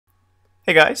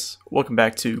Hey guys, welcome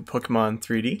back to Pokemon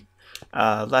 3D.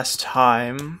 Last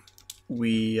time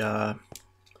we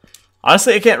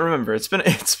honestly I can't remember. It's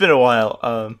been a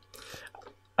while.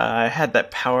 I had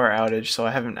that power outage, so I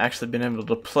haven't actually been able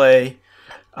to play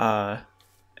uh,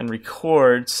 and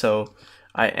record. So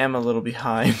I am a little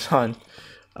behind on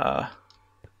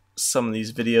some of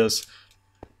these videos.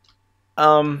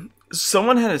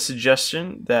 Someone had a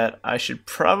suggestion that I should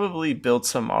probably build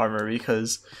some armor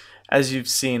because, as you've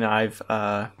seen, I've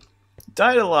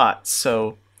died a lot,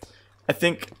 so I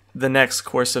think the next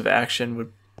course of action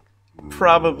would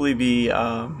probably be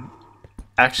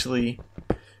actually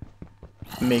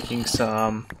making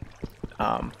some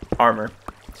armor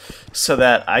so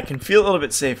that I can feel a little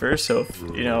bit safer. So if,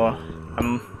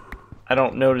 I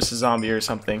don't notice a zombie or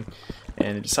something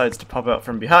and it decides to pop out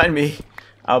from behind me,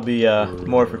 I'll be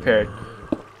more prepared.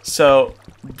 So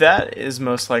that is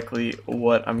most likely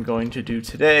what I'm going to do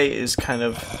today, is kind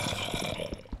of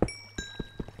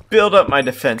build up my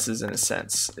defenses in a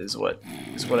sense, is what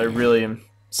I really am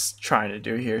trying to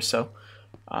do here. So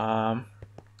I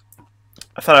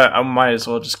thought I might as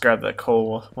well just grab that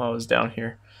coal while I was down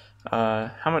here.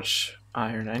 How much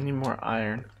iron? I need more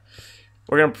iron.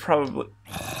 We're gonna probably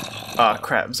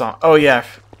crap, oh yeah,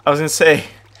 I was gonna say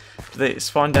they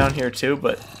spawn down here too,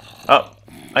 but oh,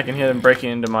 I can hear them breaking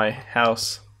into my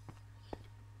house.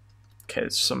 Okay,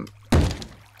 there's some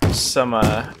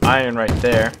iron right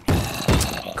there.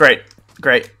 Great.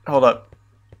 Hold up.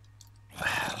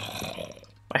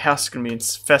 My house is gonna be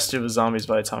infested with zombies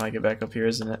by the time I get back up here,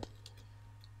 isn't it?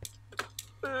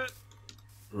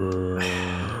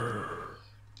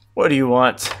 What do you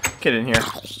want? Get in here.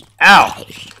 Ow!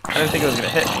 I didn't think it was gonna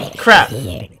hit me. Crap!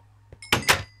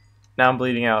 Now I'm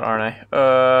bleeding out, aren't I?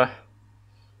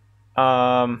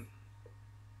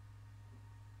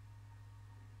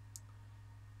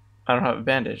 I don't have a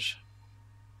bandage.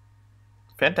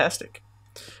 Fantastic.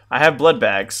 I have blood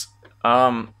bags.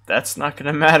 That's not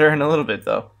gonna matter in a little bit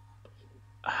though.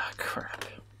 Ah, crap.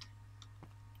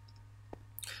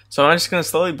 So am I just gonna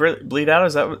slowly bleed out?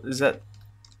 Is that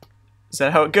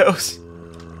how it goes?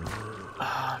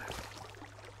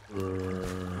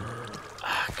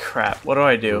 Crap. What do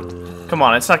I do? Come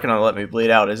on, it's not gonna let me bleed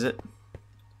out, is it?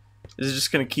 Is it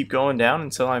just gonna keep going down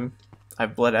until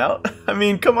I've bled out? I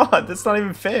mean, come on, that's not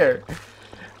even fair.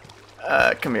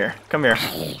 Come here.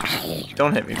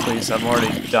 Don't hit me, please. I'm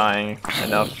already dying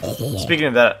enough. Speaking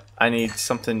of that, I need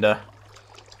something to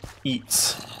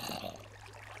eat.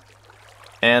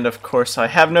 And of course, I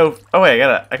have no. Oh wait,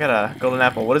 I got a golden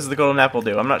apple. What does the golden apple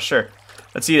do? I'm not sure.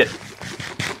 Let's eat it.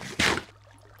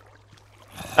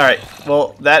 All right.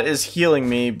 Well, that is healing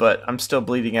me, but I'm still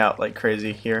bleeding out like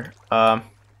crazy here.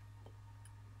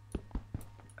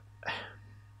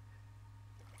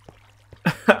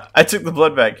 I took the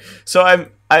blood bag, so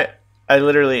I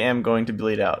literally am going to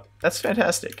bleed out. That's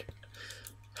fantastic.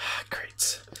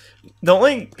 Great. The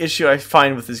only issue I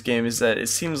find with this game is that it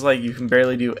seems like you can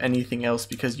barely do anything else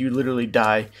because you literally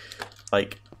die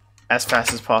like as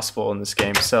fast as possible in this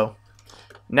game. So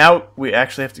now we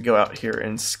actually have to go out here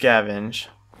and scavenge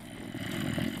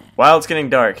while it's getting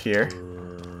dark here,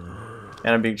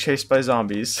 and I'm being chased by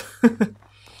zombies.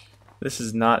 This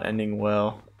is not ending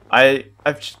well. I've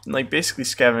like basically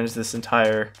scavenged this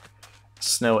entire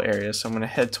snow area, so I'm gonna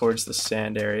head towards the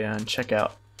sand area and check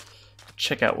out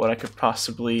what I could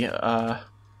possibly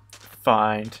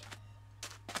find.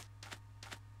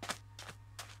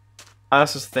 I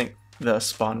also think the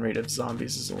spawn rate of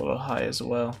zombies is a little high as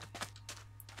well.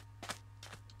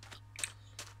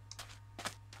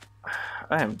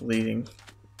 I am bleeding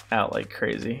out like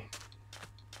crazy.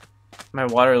 My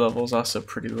water level is also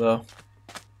pretty low.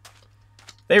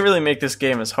 They really make this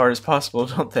game as hard as possible,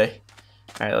 don't they?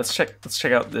 Alright, let's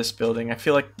check out this building. I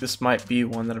feel like this might be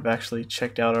one that I've actually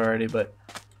checked out already, but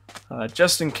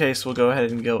just in case, we'll go ahead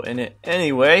and go in it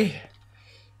anyway.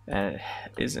 And it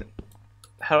isn't.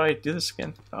 How do I do this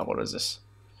again? Oh, what is this?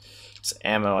 It's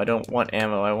ammo. I don't want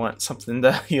ammo. I want something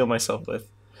to heal myself with.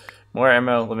 More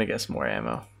ammo. Let me guess, more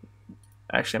ammo.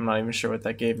 Actually, I'm not even sure what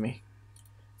that gave me.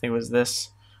 I think it was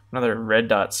this. Another red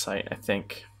dot sight, I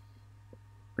think.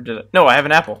 Or did it? No, I have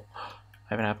an apple. I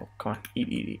have an apple. Come on,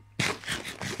 eat.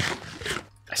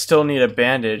 I still need a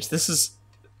bandage. This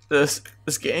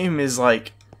game is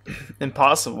like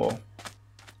impossible.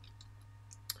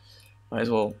 Might as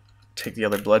well take the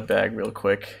other blood bag real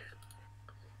quick.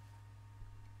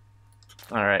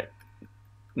 Alright.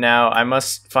 Now I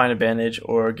must find a bandage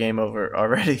or game over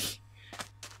already.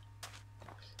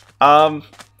 I'm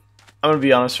gonna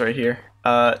be honest right here.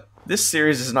 This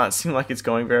series does not seem like it's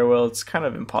going very well. It's kind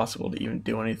of impossible to even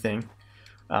do anything.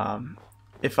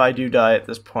 if I do die at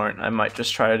this point, I might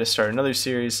just try to start another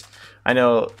series. I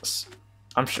know,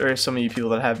 I'm sure some of you people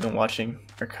that have been watching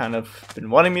are kind of been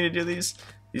wanting me to do these.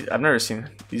 I've never seen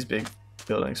these big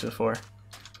buildings before.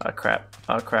 Oh crap,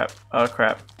 oh crap, oh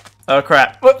crap, oh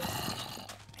crap. What?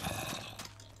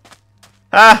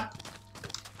 Ah!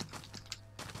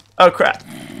 Oh crap,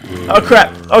 oh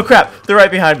crap, oh crap, they're right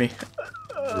behind me.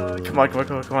 Come on, come on,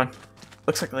 come on, come on.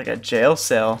 Looks like a jail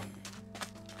cell.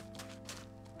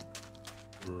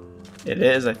 It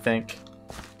is, I think.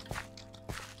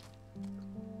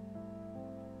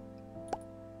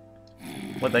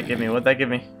 What'd that give me? What'd that give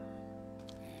me?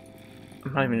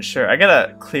 I'm not even sure. I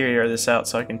gotta clear this out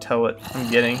so I can tell what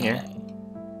I'm getting here.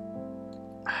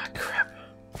 Ah, crap.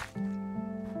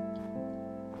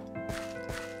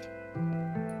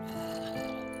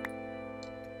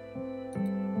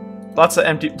 Lots of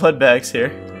empty blood bags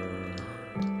here.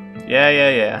 Yeah, yeah,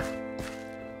 yeah.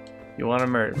 You wanna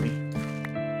murder me.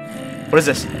 What is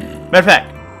this? Medpack!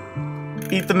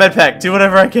 Eat the medpack. Do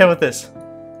whatever I can with this.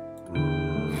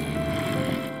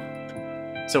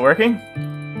 Is it working?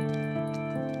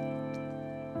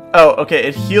 Oh, okay,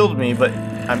 it healed me, but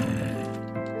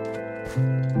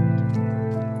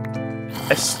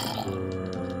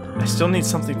I still need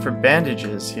something for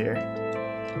bandages here.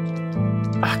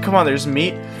 Ah, come on, there's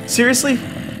meat. Seriously?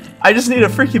 I just need a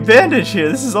freaking bandage here.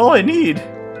 This is all I need.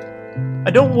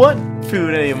 I don't want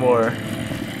food anymore.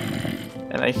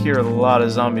 And I hear a lot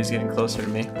of zombies getting closer to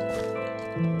me.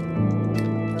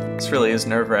 This really is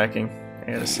nerve-wracking,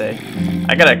 I gotta say.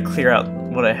 I gotta clear out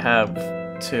what I have,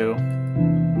 too.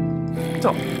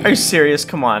 Are you serious?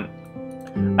 Come on.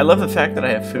 I love the fact that I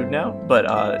have food now, but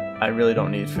I really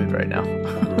don't need food right now.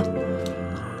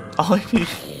 All I need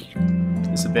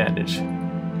is a bandage.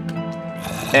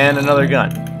 And another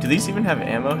gun. Do these even have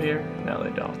ammo here? No, they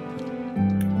don't.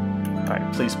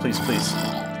 Alright, please, please, please.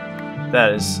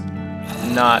 That is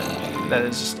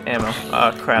just ammo.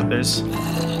 Oh crap, there's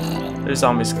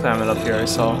zombies climbing up here, I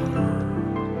saw.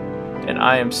 And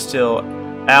I am still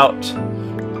out.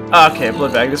 Okay,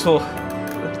 blood bag. This will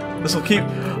keep.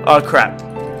 Oh crap.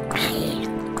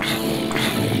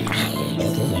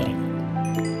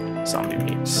 Zombie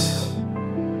meat.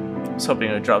 I was hoping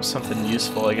it would drop something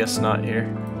useful. I guess not here.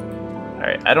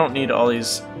 Alright, I don't need all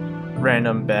these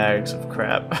random bags of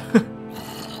crap.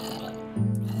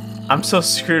 I'm so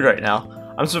screwed right now.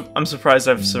 I'm surprised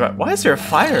I've survived. Why is there a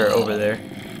fire over there?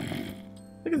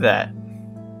 Look at that.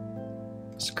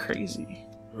 It's crazy.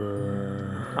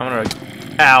 I'm gonna...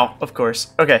 Ow, of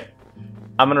course. Okay.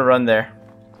 I'm gonna run there.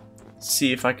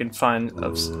 See if I can find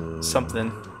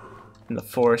something in the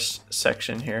forest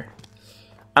section here.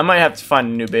 I might have to find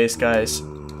a new base, guys.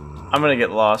 I'm gonna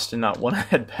get lost and not want to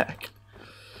head back.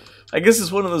 I guess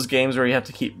it's one of those games where you have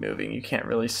to keep moving. You can't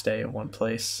really stay in one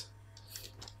place.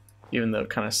 Even though it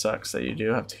kind of sucks that you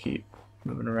do have to keep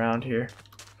moving around here.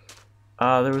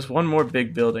 There was one more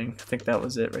big building. I think that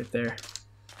was it right there.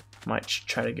 Might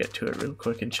try to get to it real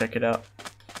quick and check it out.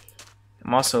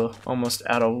 I'm also almost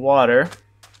out of water.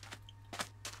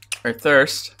 Or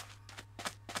thirst.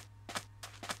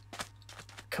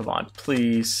 Come on,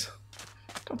 please.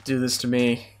 Don't do this to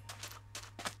me.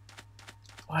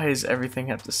 Why does everything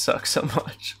have to suck so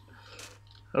much?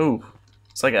 Oh,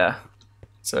 it's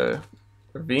a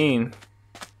ravine.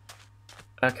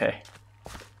 Okay.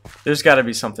 There's got to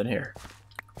be something here.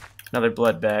 Another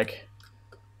blood bag.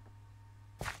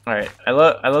 All right. I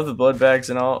love the blood bags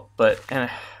and all, but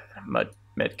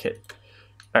med kit.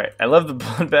 All right. I love the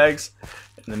blood bags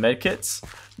and the med kits,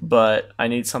 but I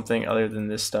need something other than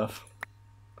this stuff.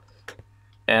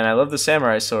 And I love the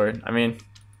samurai sword. I mean,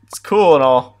 it's cool and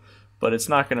all, but it's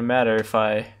not gonna matter if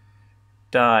I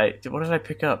die. What did I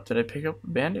pick up? Did I pick up a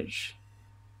bandage?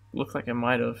 Looked like I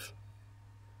might have.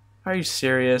 Are you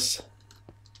serious?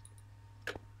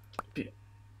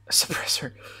 A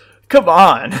suppressor. Come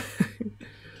on!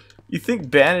 You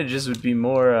think bandages would be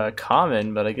more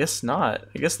common, but I guess not.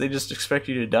 I guess they just expect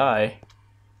you to die.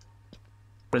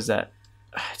 What is that?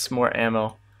 It's more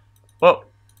ammo. Whoa!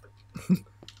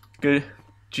 Good.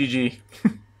 GG.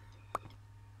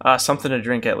 Something to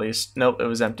drink at least. Nope, it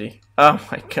was empty. Oh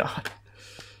my god.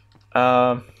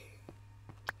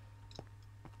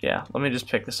 Yeah, let me just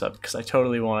pick this up because I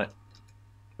totally want it.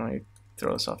 Let me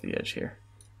throw this off the edge here.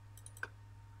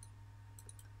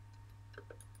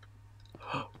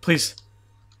 Please.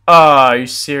 Are you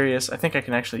serious? I think I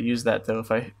can actually use that though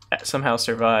if I somehow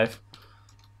survive.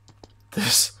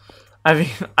 This. I mean,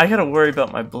 I gotta worry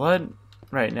about my blood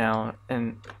right now,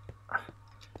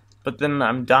 but then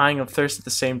I'm dying of thirst at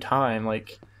the same time.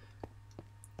 Like,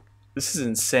 this is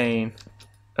insane.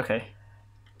 Okay.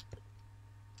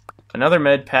 Another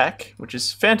med pack, which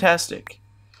is fantastic.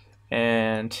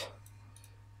 And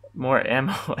more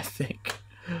ammo, I think.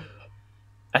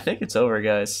 I think it's over,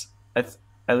 guys.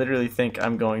 I literally think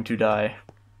I'm going to die.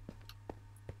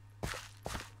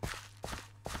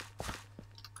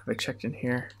 Have I checked in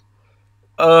here?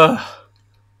 Ugh.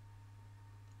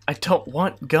 I don't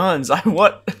want guns. I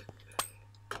want...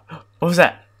 What was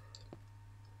that?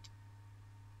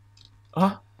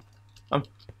 Huh?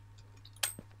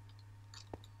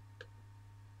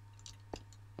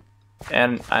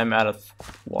 And I'm out of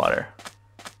water.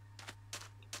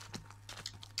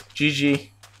 GG.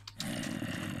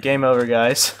 Game over,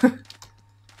 guys.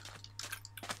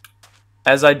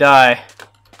 As I die,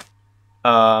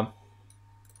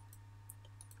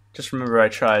 just remember I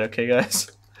tried, okay, guys?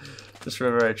 Just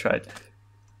remember I tried.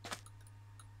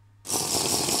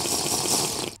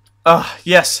 Ah,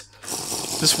 yes!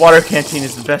 This water canteen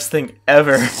is the best thing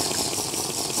ever.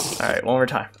 Alright, one more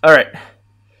time. Alright.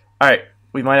 Alright,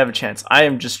 we might have a chance. I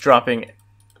am just dropping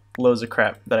loads of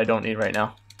crap that I don't need right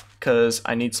now, because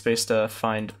I need space to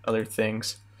find other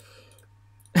things.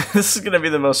 This is going to be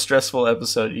the most stressful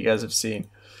episode you guys have seen.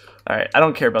 Alright, I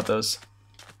don't care about those.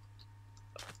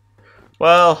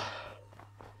 Well,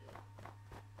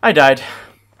 I died.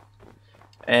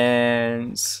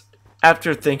 And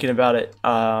after thinking about it,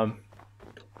 I'm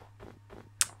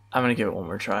going to give it one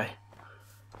more try.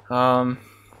 I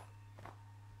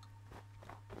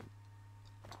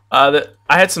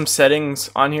had some settings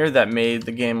on here that made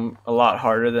the game a lot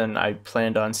harder than I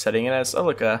planned on setting it as. Oh,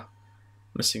 look, a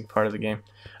missing part of the game.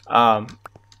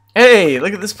 Hey,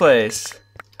 look at this place.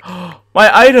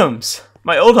 My items!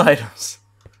 My old items!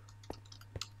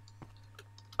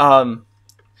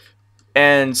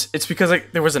 And it's because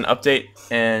there was an update,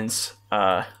 and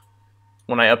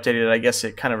when I updated it, I guess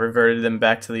it kind of reverted them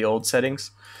back to the old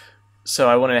settings. So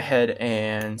I went ahead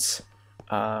and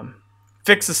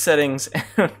fixed the settings,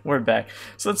 and we're back.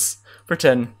 So let's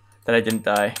pretend that I didn't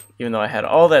die, even though I had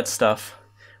all that stuff,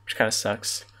 which kind of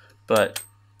sucks. But,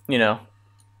 you know,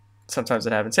 sometimes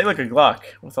it happens. Hey, look, a Glock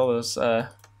with all those,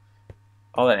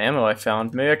 all that ammo I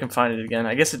found. Maybe I can find it again.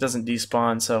 I guess it doesn't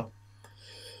despawn, so...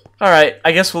 Alright,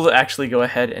 I guess we'll actually go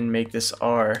ahead and make this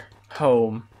our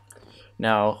home.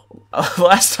 Now,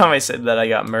 last time I said that I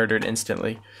got murdered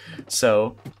instantly.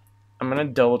 So, I'm going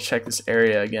to double check this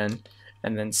area again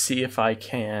and then see if I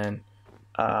can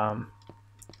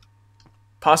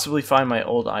possibly find my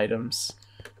old items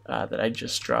that I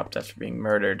just dropped after being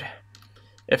murdered.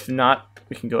 If not,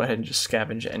 we can go ahead and just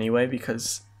scavenge anyway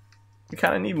because we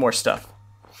kind of need more stuff.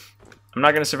 I'm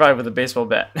not going to survive with a baseball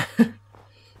bat.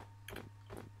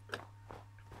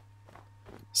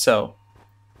 So,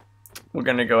 we're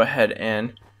going to go ahead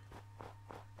and...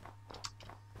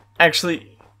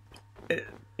 Actually,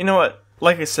 you know what?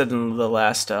 Like I said in the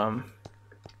last...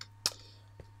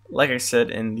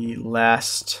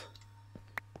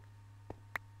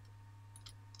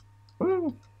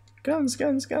 Ooh, guns,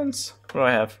 guns, guns. What do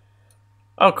I have?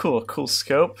 Oh, cool. Cool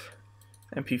scope.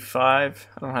 MP5. I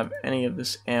don't have any of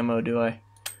this ammo, do I?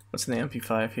 What's in the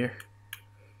MP5 here?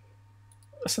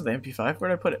 That's not the MP5. Where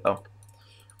did I put it? Oh.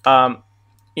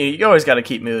 You always got to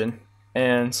keep moving,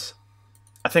 and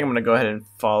I think I'm going to go ahead and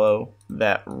follow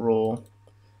that rule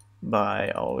by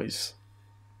always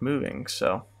moving.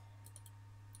 So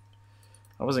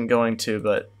I wasn't going to,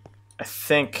 but I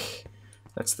think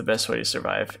that's the best way to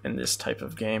survive in this type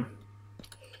of game.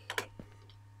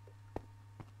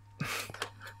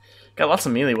 Got lots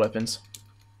of melee weapons.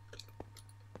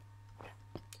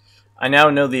 I now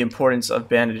know the importance of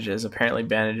bandages. Apparently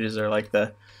bandages are like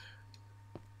the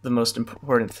most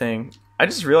important thing. I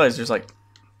just realized there's like...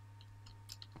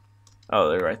 Oh,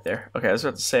 they're right there. Okay, I was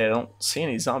about to say, I don't see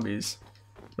any zombies.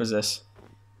 What is this?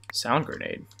 Sound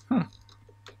grenade. I'll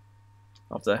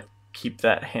have to keep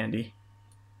that handy.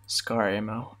 Scar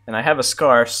ammo. And I have a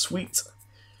scar. Sweet.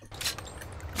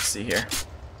 Let's see here.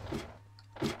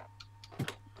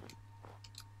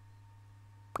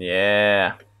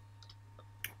 Yeah.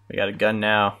 We got a gun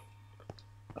now.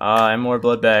 And more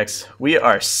blood bags. We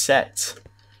are set.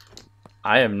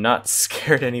 I am not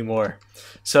scared anymore.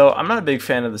 So I'm not a big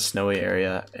fan of the snowy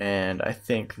area, and I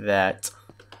think that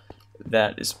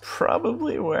that is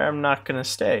probably where I'm not gonna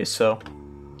stay. So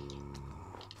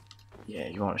yeah,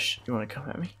 you wanna come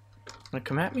at me? Wanna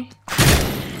come at me?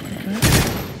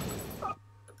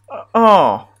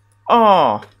 Oh,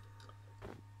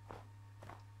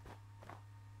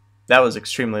 that was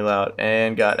extremely loud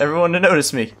and got everyone to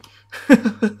notice me.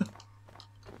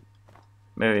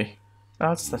 Maybe.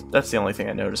 Oh, that's the only thing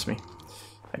that noticed me.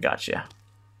 I gotcha.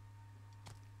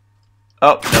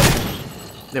 Oh,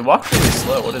 no. They walk really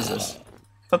slow. What is this?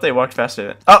 I thought they walked faster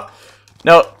than... Oh!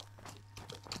 No!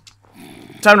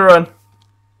 Time to run.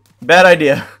 Bad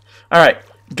idea. Alright,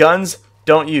 guns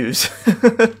don't use.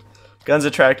 Guns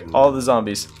attract all the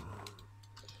zombies.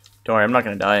 Don't worry, I'm not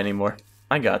going to die anymore.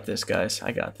 I got this, guys.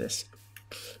 I got this.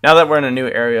 Now that we're in a new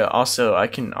area, also, I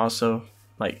can also,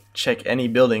 like, check any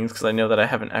buildings, because I know that I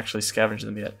haven't actually scavenged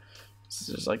them yet.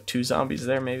 So there's, like, 2 zombies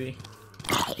there, maybe.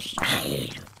 Let's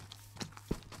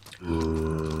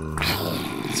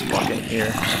walk in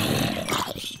here.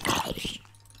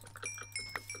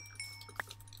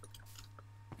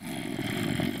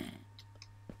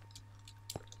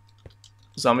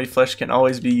 Zombie flesh can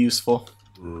always be useful.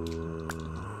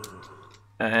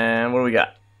 And what do we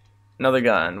got? Another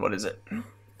gun. What is it?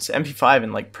 It's an MP5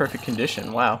 in like perfect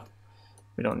condition. Wow.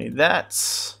 We don't need that.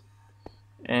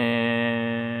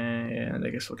 And I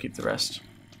guess we'll keep the rest.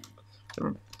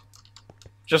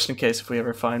 Just in case if we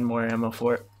ever find more ammo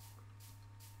for it.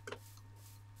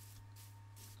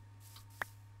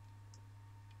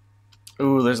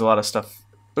 Ooh, there's a lot of stuff.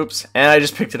 Oops. And I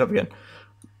just picked it up again.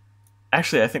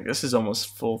 Actually, I think this is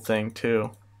almost full thing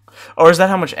too. Or is that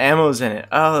how much ammo is in it?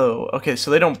 Oh, okay,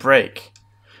 so they don't break.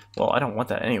 Well, I don't want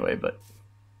that anyway, but...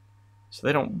 So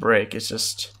they don't break, it's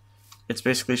just... It's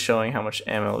basically showing how much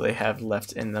ammo they have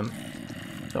left in them.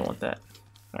 Don't want that.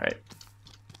 Alright.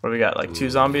 What do we got, like 2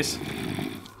 zombies?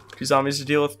 2 zombies to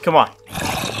deal with? Come on!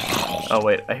 Oh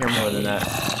wait, I hear more than that.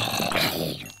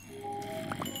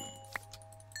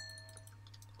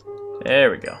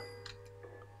 There we go.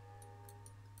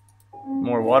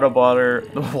 More water bottle.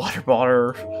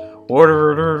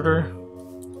 Water.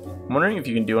 I'm wondering if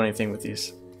you can do anything with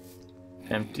these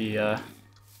empty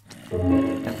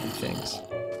things.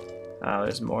 Oh,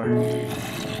 there's more.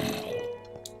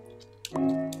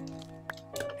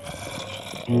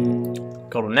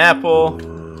 Golden apple.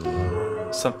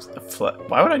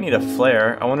 Why would I need a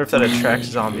flare? I wonder if that attracts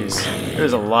zombies.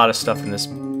 There's a lot of stuff in this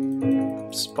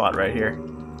spot right here.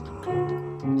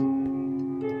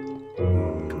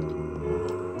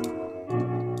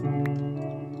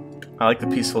 I like the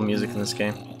peaceful music in this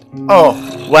game. Oh,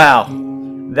 wow.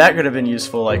 That could have been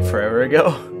useful like forever ago.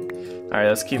 Alright,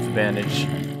 let's keep the bandage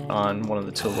on one of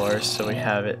the toolbars so we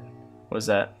have it. What was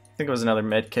that? I think it was another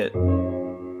med kit.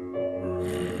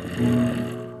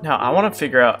 Now, I want to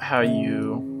figure out how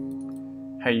you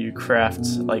craft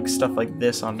like stuff like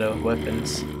this onto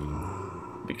weapons.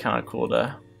 It'd be kind of cool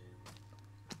to...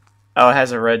 Oh, it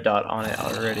has a red dot on it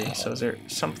already. So is there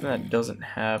something that doesn't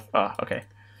have... Oh, okay.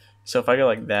 So if I go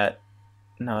like that...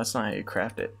 No, that's not how you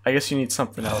craft it. I guess you need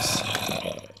something else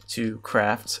to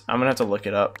craft. I'm gonna have to look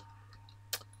it up.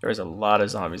 There's a lot of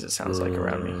zombies, it sounds like,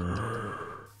 around me.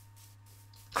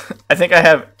 I think I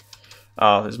have...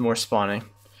 Oh, there's more spawning.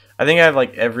 I think I have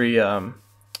like every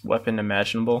weapon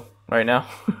imaginable right now.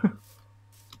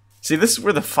 See, this is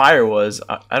where the fire was.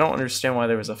 I don't understand why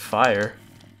there was a fire.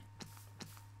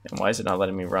 And why is it not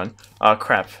letting me run? Oh,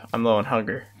 crap. I'm low on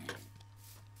hunger.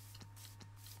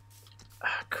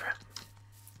 Ah, crap.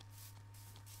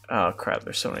 Oh, crap.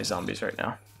 There's so many zombies right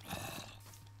now.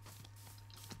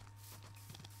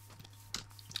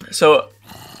 So,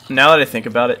 now that I think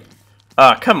about it...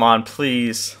 Ah, come on,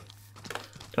 please.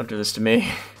 Don't do this to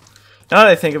me. Now that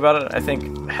I think about it, I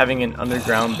think having an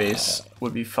underground base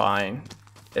would be fine.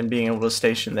 And being able to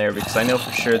station there, because I know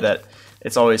for sure that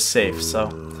it's always safe, so...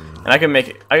 And I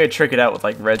could trick it out with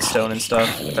like redstone and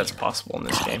stuff, if that's possible in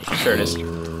this game. I'm sure it is.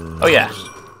 Oh yeah,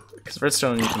 because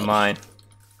redstone you can mine.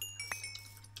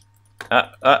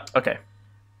 Okay.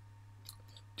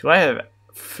 Do I have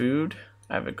food?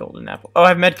 I have a golden apple. Oh, I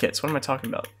have medkits. What am I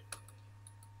talking about?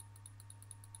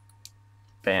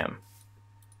 Bam.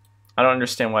 I don't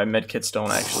understand why medkits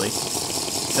don't actually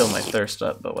fill my thirst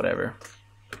up, but whatever.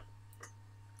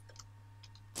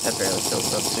 That barely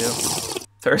fills up too.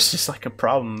 Thirst is like a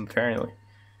problem, apparently.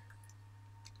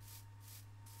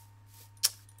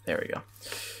 There we go.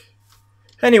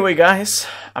 Anyway, guys,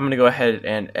 I'm going to go ahead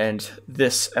and end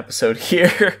this episode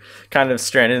here. Kind of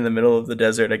stranded in the middle of the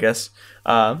desert, I guess.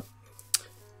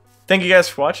 Thank you guys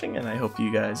for watching, and I hope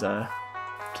you guys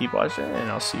keep watching, and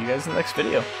I'll see you guys in the next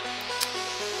video.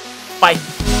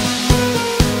 Bye!